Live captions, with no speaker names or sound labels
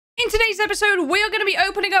In today's episode, we are going to be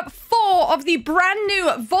opening up 4 of the brand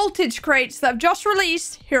new voltage crates that have just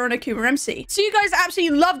released here on Akuma MC. So you guys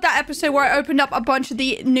absolutely loved that episode where I opened up a bunch of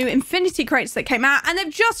the new infinity crates that came out, and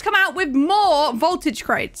they've just come out with more voltage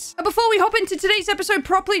crates. And before we hop into today's episode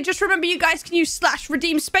properly, just remember you guys can use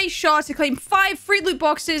 /redeem space Char to claim 5 free loot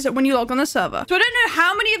boxes when you log on the server. So I don't know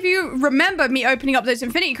how many of you remember me opening up those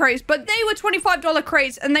infinity crates, but they were $25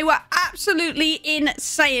 crates and they were absolutely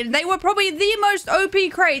insane. They were probably the most OP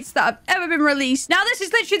crates that have ever been released. Now this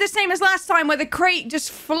is literally the same as last time where the crate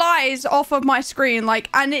just flies off of my screen, like,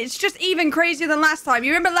 and it's just even crazier than last time.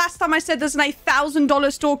 You remember last time I said there's an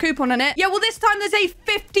 $1,000 store coupon on it? Yeah, well this time there's a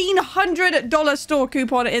 $1,500 store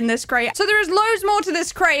coupon in this crate. So there is loads more to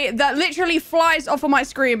this crate that literally flies off of my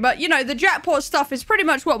screen, but you know, the jackpot stuff is pretty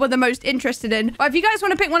much what we're the most interested in. But if you guys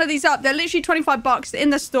want to pick one of these up, they're literally 25 bucks in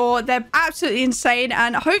the store. They're absolutely insane,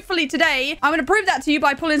 and hopefully today I'm going to prove that to you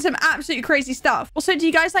by pulling some absolutely crazy stuff. Also, do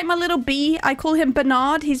you guys like my little bee? I call him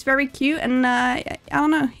Bernard. He's very cute, and I don't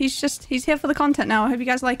know, he's here for the content now. I hope you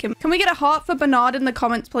guys like him. Can we get a heart for Bernard in the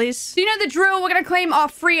comments, please? So you know the drill. We're going to claim our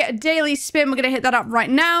free daily spin. We're going to hit that up right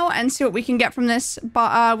now and see what we can get from this,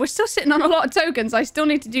 but we're still sitting on a lot of tokens. I still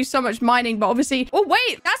need to do so much mining, but obviously, oh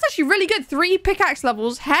wait, that's actually really good. 3 pickaxe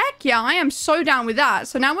levels. Heck yeah, I am so down with that.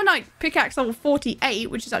 So now we're like pickaxe level 48,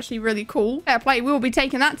 which is actually really cool. Fair play, we will be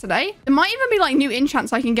taking that today. There might even be like new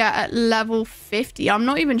enchants I can get at level 50. I'm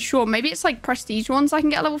not even sure. Maybe it's like prestige ones I can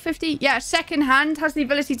get at level 50. Yeah, second hand has the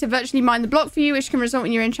ability to virtually mine the block for you, which can result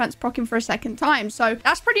in your enchants proccing for a second time. So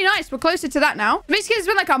that's pretty nice. We're closer to that now. Basically, it's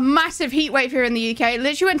been like a massive heat wave here in the UK. It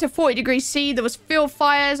literally went to 40 degrees C. There was field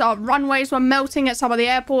fires. Our runways were melting at some of the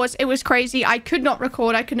airports. It was crazy. I could not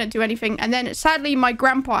record. I couldn't do anything. And then sadly, my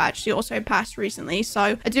grandpa actually also passed recently.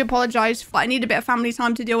 So I do apologize. I need a bit of family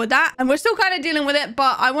time to deal with that. And we're still kind of dealing with it,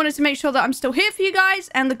 but I wanted to make sure that I'm still here for you guys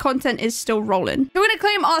and the content is still rolling. So we're going to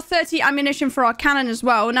claim our 30 ammunition for our cannon as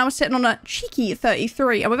well. Now we're sitting on a cheeky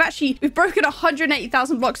 33, and we've broken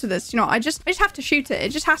 180,000 blocks of this. You know, I just have to shoot it. It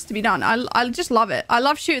just has to be done. I just love it. I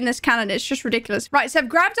love shooting this cannon. It's just ridiculous. Right, so I've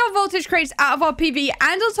grabbed our voltage crates out of our PV,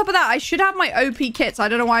 and on top of that, I should have my OP kits. I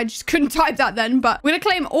don't know why I just couldn't type that then, but we're gonna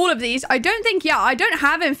claim all of these. I don't think, yeah, I don't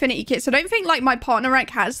have infinity kits. I don't think like my partner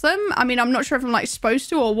rank has them. I mean, I'm not sure if I'm like supposed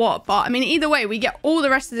to or what, but I mean, either way, we get all the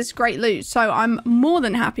rest of this great loot. So I'm more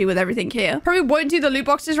than happy with everything here. Probably won't do the loot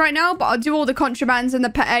boxes right now, but I'll do all the contrabands and the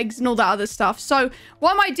pet eggs and all that other stuff. So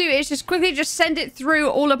what I might do is just quickly just send it through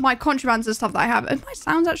all of my contrabands and stuff that I have. And my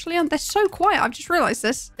sounds actually they're so quiet. I've just realized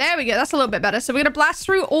this. There we go. That's a little bit better. So we're going to blast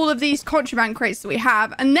through all of these contraband crates that we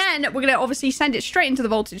have, and then we're going to obviously send it straight into the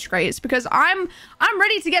voltage crates because I'm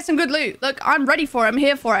ready to get some good loot. Look, I'm ready for it. I'm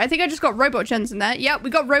here for it. I think I just got robot gens in there. Yep, we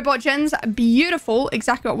got robot gens. Beautiful.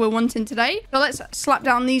 Exactly what we're wanting today. So let's slap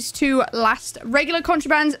down these 2 last regular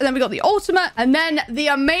contrabands, and then we got the ultimate, and then the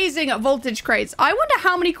amazing voltage crates. I wonder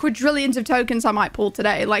how many quadrillions of tokens I might pull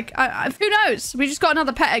today. Like, who knows? We just got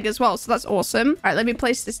another pet egg as well, so that's awesome. All right, let me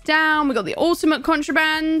place this down. We got the ultimate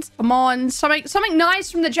contraband. Come on, something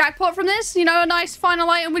nice from the jackpot from this. You know, a nice final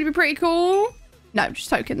item would be pretty cool. No, just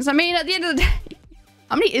tokens. I mean, at the end of the day,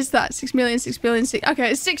 how many is that? 6 million, 6 billion, 6...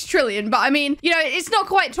 Okay, it's 6 trillion, but I mean, you know, it's not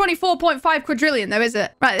quite 24.5 quadrillion though, is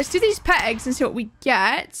it? Right, let's do these pet eggs and see what we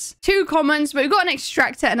get. 2 commons, but we've got an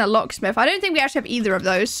extractor and a locksmith. I don't think we actually have either of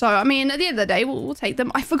those, so I mean, at the end of the day, we'll take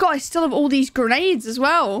them. I forgot I still have all these grenades as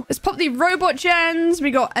well. Let's pop the robot gens.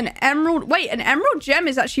 We got an emerald. Wait, an emerald gem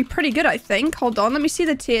is actually pretty good, I think. Hold on, let me see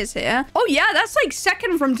the tiers here. Oh yeah, that's like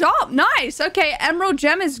second from top. Nice. Okay, emerald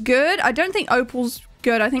gem is good. I don't think opal's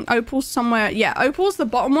good. I think opal's somewhere. Yeah, opal's the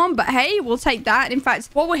bottom one, but hey, we'll take that. In fact,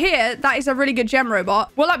 while we're here, that is a really good gem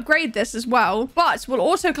robot. We'll upgrade this as well, but we'll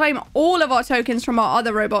also claim all of our tokens from our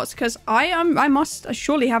other robots because I must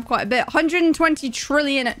surely have quite a bit. 120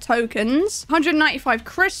 trillion tokens, 195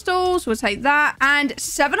 crystals, we'll take that, and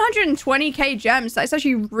 720k gems. That's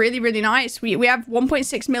actually really, really nice. We have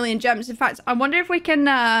 1.6 million gems. In fact, I wonder if we can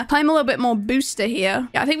claim a little bit more booster here.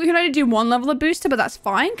 Yeah, I think we can only do 1 level of booster, but that's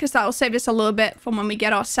fine because that'll save us a little bit from when we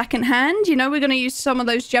get our second hand. You know, we're going to use some of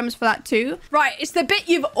those gems for that too. Right, it's the bit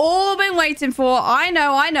you've all been waiting for. I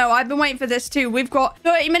know. I've been waiting for this too. We've got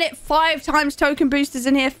 30-minute 5 times token boosters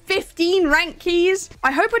in here, 15 rank keys.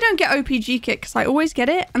 I hope I don't get OPG kit because I always get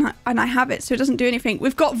it and I have it, so it doesn't do anything.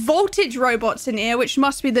 We've got voltage robots in here, which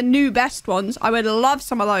must be the new best ones. I would love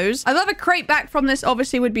some of those. I love a crate back from this,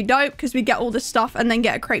 obviously would be dope because we get all the stuff and then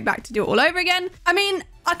get a crate back to do it all over again. I mean,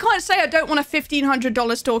 I can't say I don't want a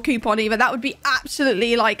 $1,500 store coupon either. That would be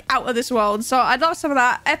absolutely like out of this world. So I'd love some of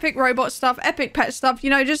that epic robot stuff, epic pet stuff, you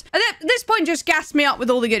know, just at this point, just gas me up with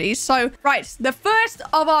all the goodies. So right, the first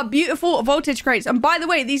of our beautiful voltage crates. And by the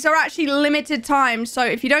way, these are actually limited time. So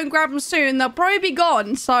if you don't grab them soon, they'll probably be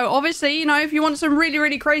gone. So obviously, you know, if you want some really,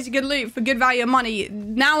 really crazy good loot for good value of money,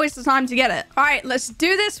 now is the time to get it. All right, let's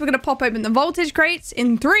do this. We're going to pop open the voltage crates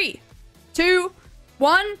in 3, 2,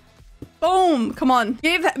 1. Boom. Come on.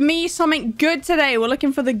 Give me something good today. We're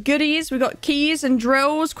looking for the goodies. We got keys and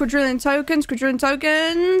drills, quadrillion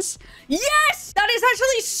tokens. Yes! That is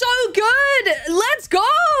actually so good. Let's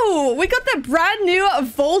go. We got the brand new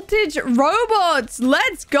voltage robots.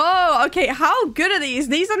 Let's go. Okay, how good are these?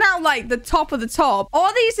 These are now like the top of the top.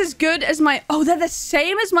 Are these as good as my... Oh, they're the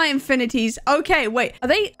same as my infinities. Okay, wait. Are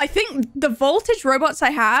they... I think the voltage robots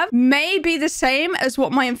I have may be the same as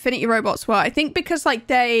what my infinity robots were. I think because like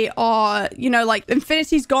they are, you know, like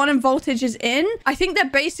infinity's gone and voltage is in. I think they're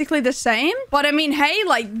basically the same. But I mean, hey,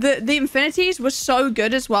 like the infinities were so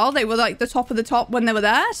good as well. They were like the top of the top when they were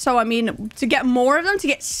there. So I mean, to get more of them, to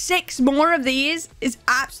get 6 more of these is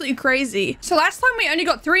absolutely crazy. So last time we only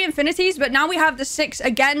got 3 infinities, but now we have the 6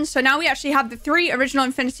 again. So now we actually have the 3 original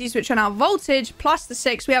infinities, which are now voltage, plus the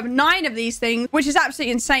 6. We have 9 of these things, which is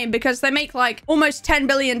absolutely insane because they make like almost 10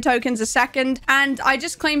 billion tokens a second. And I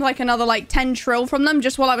just claimed like another like 10 trill from them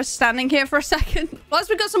just while I was standing here for a second. Plus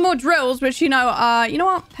we got some more drills, which, you know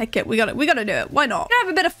what? Heck it, we gotta do it. Why not? You have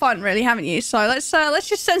a bit of fun, really, haven't you? So let's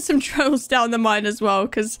just send some drills down the mine as well,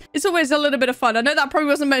 because it's always a little bit of fun. I know that probably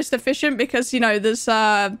wasn't most efficient because, you know, there's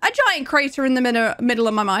a giant crater in the middle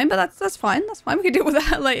of my mine, but that's fine. That's fine. We can deal with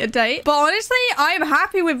that at a later date. But honestly, I am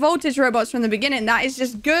happy with voltage robots from the beginning. That is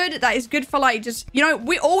just good. That is good for like just, you know,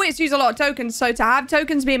 we always use a lot of tokens. So to have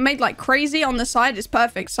tokens being made like crazy on the side is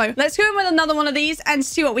perfect. So let's go in with another one of these and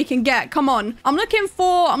see what we can get. Come on. I'm looking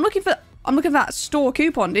for that store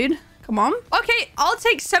coupon, dude. Come on. Okay, I'll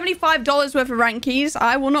take $75 worth of rank keys.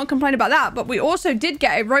 I will not complain about that. But we also did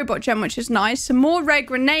get a robot gem, which is nice. Some more red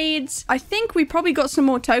grenades. I think we probably got some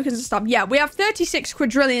more tokens and stuff. Yeah, we have 36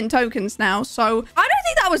 quadrillion tokens now. So I don't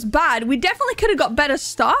think that was bad. We definitely could have got better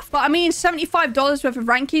stuff. But I mean, $75 worth of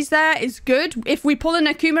rank keys there is good. If we pull an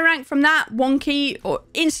Akuma rank from that, 1 key or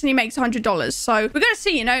instantly makes $100. So we're going to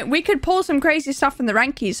see, you know, we could pull some crazy stuff from the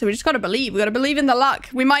rank keys. So we just got to believe. We got to believe in the luck.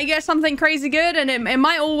 We might get something crazy good and it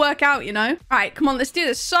might all work out, you know. All right, come on, let's do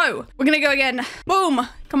this. So we're gonna go again. Boom.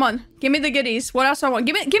 Come on, give me the goodies. What else do I want?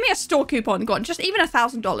 Give me a store coupon. Go on, just even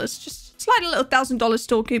 $1,000. Just slide a little $1,000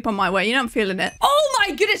 store coupon my way. You know I'm feeling it. Oh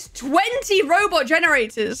my goodness, 20 robot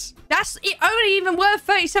generators. That's only even worth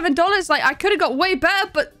 $37. Like, I could have got way better,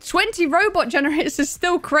 but 20 robot generators is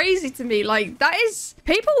still crazy to me. Like, that is...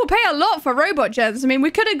 People will pay a lot for robot gens. I mean,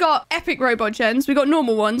 we could have got epic robot gens. We got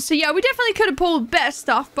normal ones. So, yeah, we definitely could have pulled better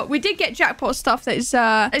stuff, but we did get jackpot stuff that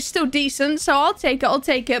is still decent. So, I'll take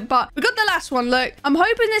it. But we got the last one. Look, I'm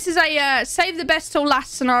hoping this is a save the best till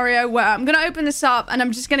last scenario where I'm going to open this up and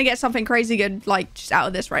I'm just going to get something crazy good, like, just out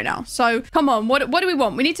of this right now. So, come on. What do we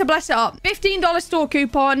want? We need to bless it up. $15 store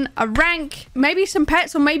coupon, a rank, maybe some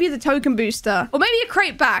pets, or maybe the token booster, or maybe a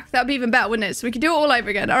crate back. That would be even better, wouldn't it? So we can do it all over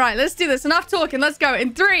again. All right, let's do this. Enough talking. Let's go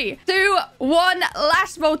in 3, 2, 1.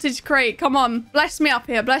 Last voltage crate. Come on. Bless me up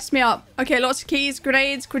here. Bless me up. Okay, lots of keys,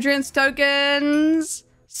 grenades, quadrillion tokens.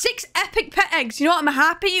 6 epic pet eggs. You know what? I'm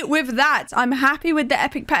happy with that. I'm happy with the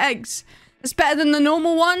epic pet eggs. It's better than the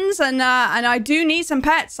normal ones, and I do need some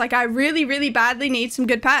pets. Like, I really, really badly need some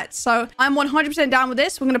good pets. So I'm 100% down with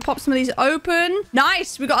this. We're going to pop some of these open.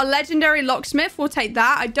 Nice. We got a legendary locksmith. We'll take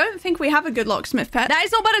that. I don't think we have a good locksmith pet. That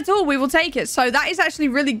is not bad at all. We will take it. So that is actually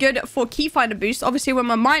really good for key finder boost. Obviously, when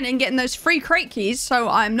we're mining, getting those free crate keys. So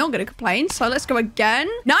I'm not going to complain. So let's go again.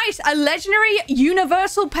 Nice. A legendary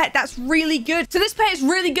universal pet. That's really good. So this pet is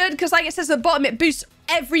really good because, like it says at the bottom, it boosts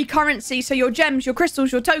every currency. So your gems, your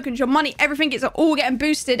crystals, your tokens, your money, everything is all getting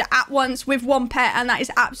boosted at once with one pet, and that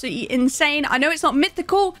is absolutely insane. I know it's not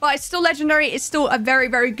mythical, but it's still legendary. It's still a very,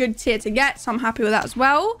 very good tier to get, so I'm happy with that as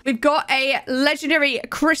well. We've got a legendary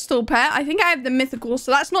crystal pet. I think I have the mythical,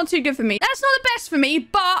 so that's not too good for me. That's not the best for me,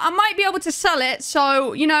 but I might be able to sell it.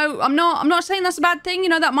 So, you know, I'm not saying that's a bad thing. You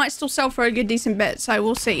know, that might still sell for a good, decent bit. So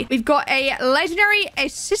we'll see. We've got a legendary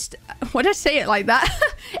assist. Why did I say it like that?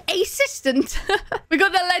 Assist assistant. We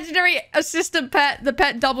got the legendary assistant pet. The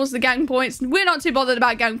pet doubles the gang points. We're not too bothered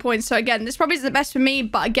about gang points. So again, this probably isn't the best for me,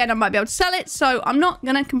 but again, I might be able to sell it. So I'm not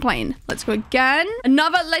going to complain. Let's go again.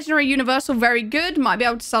 Another legendary universal. Very good. Might be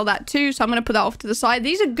able to sell that too. So I'm going to put that off to the side.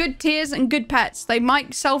 These are good tiers and good pets. They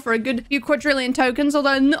might sell for a good few quadrillion tokens,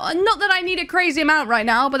 although not that I need a crazy amount right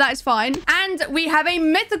now, but that is fine. And we have a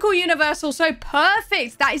mythical universal. So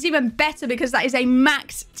perfect. That is even better because that is a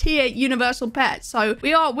max tier universal pet. So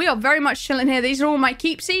we are very much chilling here. These are all my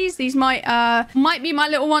keepsies. These might be my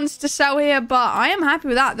little ones to sell here, but I am happy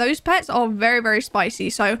with that. Those pets are very, very spicy.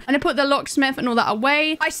 So I'm going to put the locksmith and all that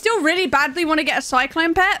away. I still really badly want to get a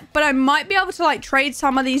cyclone pet, but I might be able to like trade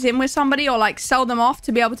some of these in with somebody or like sell them off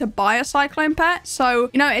to be able to buy a cyclone pet. So,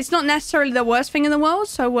 you know, it's not necessarily the worst thing in the world.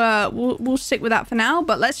 So we'll stick with that for now,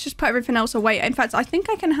 but let's just put everything else away. In fact, I think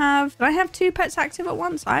I can have, do I have 2 pets active at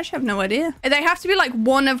once? I actually have no idea. They have to be like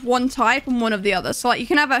one of one type and one of the other. So like you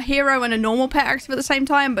can have a hero and a normal pet active at the same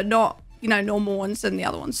time, but not, you know, normal ones than the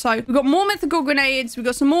other ones. So we've got more mythical grenades. We've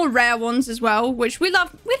got some more rare ones as well, which we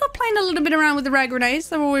love. We love playing a little bit around with the rare grenades.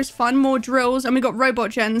 They're always fun. More drills, and we got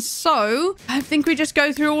robot gens. So I think we just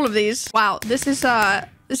go through all of these. Wow, this is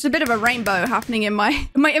a bit of a rainbow happening in my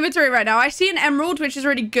inventory right now. I see an emerald, which is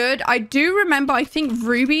really good. I do remember, I think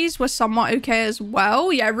rubies were somewhat okay as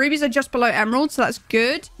well. Yeah, rubies are just below emerald, so that's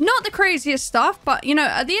good. Not the craziest stuff, but, you know,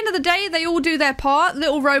 at the end of the day, they all do their part.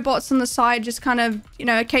 Little robots on the side just kind of, you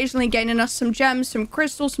know, occasionally gaining us some gems, some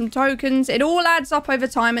crystals, some tokens. It all adds up over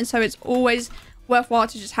time, and so it's always worthwhile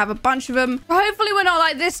to just have a bunch of them. Hopefully we're not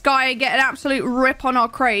like this guy and get an absolute rip on our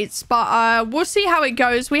crates, but we'll see how it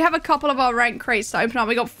goes. We have a couple of our rank crates to open up.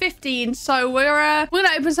 We got 15, so we're gonna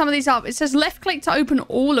open some of these up. It says left click to open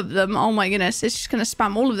all of them. Oh my goodness, it's just gonna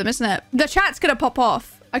spam all of them, isn't it? The chat's gonna pop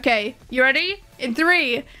off. Okay, you ready? In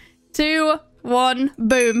 3, 2, 1,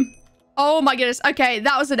 boom. Oh my goodness. Okay,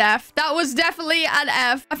 that was an F. That was definitely an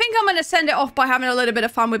F. I think I'm gonna send it off by having a little bit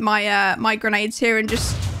of fun with my my grenades here and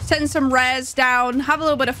just send some rares down, have a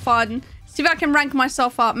little bit of fun, see if I can rank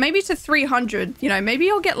myself up, maybe to 300. You know, maybe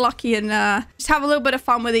I'll get lucky and just have a little bit of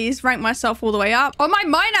fun with these, rank myself all the way up. Oh, my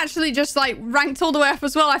mine actually just like ranked all the way up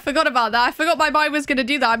as well. I forgot about that. I forgot my mine was going to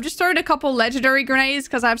do that. I'm just throwing a couple legendary grenades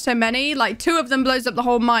because I have so many. Like 2 of them blows up the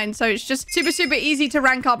whole mine. So it's just super, super easy to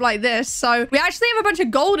rank up like this. So we actually have a bunch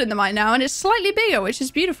of gold in the mine now and it's slightly bigger, which is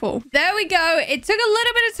beautiful. There we go. It took a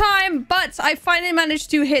little bit of time, but I finally managed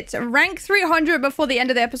to hit rank 300 before the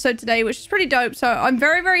end of the episode today, which is pretty dope. So I'm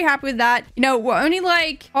very, very happy with that. You know, we're only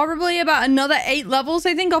like probably about another 8 levels,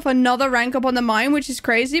 I think, off another rank up on the mine, which is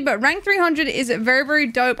crazy. But rank 300 is very, very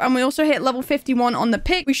dope. And we also hit level 51 on the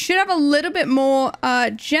pick. We should have a little bit more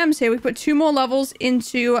gems here. We put 2 more levels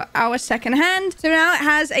into our second hand. So now it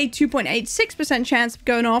has a 2.86% chance of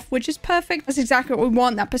going off, which is perfect. That's exactly what we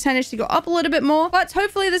want. That percentage to go up a little bit more. But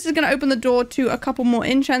hopefully this is going to open the door to a couple more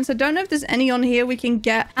enchants. I don't know if there's any on here we can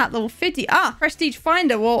get at level 50. Ah, Prestige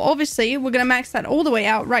Finder. Well, obviously, we're going to max that all the way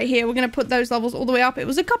out right here. We're going to put those levels all the way up. It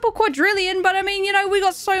was a couple quadrillion, but I mean, you know, we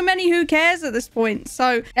got so many, who cares at this point?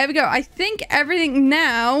 So there we go. I think everything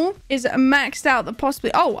now is maxed out that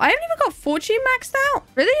possibly... Oh, I haven't even got fortune maxed out.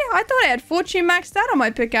 Really? I thought I had fortune maxed out on my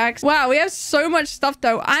pickaxe. Wow, we have so much stuff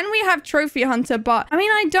though. And we have trophy hunter, but I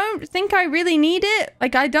mean, I don't think I really need it.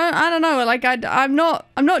 Like, I don't know. Like, I'm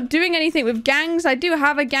not doing anything with gangs. I do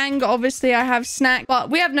have a gang. Obviously, I have snack, but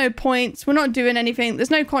we have no points. We're not doing anything.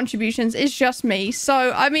 There's no contributions. It's just me.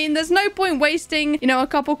 So, I mean, there's no point wasting, you know, a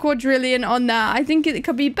couple quadrillion on that. I think it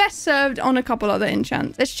could be best served on a couple other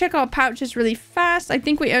enchants. Let's check our pouches really fast. I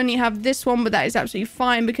think we only have this one, but that is absolutely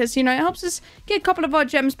fine because, you know, it helps us get a couple of our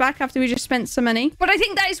gems back after we just spent so many. But I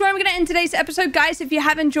think that is where I'm going to end today's episode, guys. If you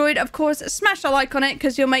have enjoyed, of course, smash a like on it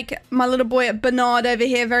because you'll make my little boy Bernard over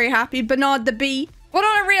here very happy. Bernard the Bee. But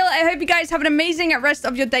on a real, I hope you guys have an amazing rest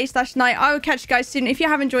of your day / night. I will catch you guys soon. If you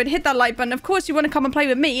have enjoyed, hit that like button. Of course, you want to come and play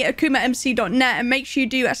with me at AkumaMC.net and make sure you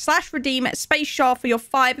do a /redeem space Char for your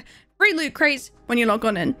 5 free loot crates when you log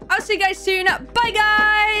on in. I'll see you guys soon. Bye,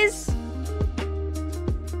 guys.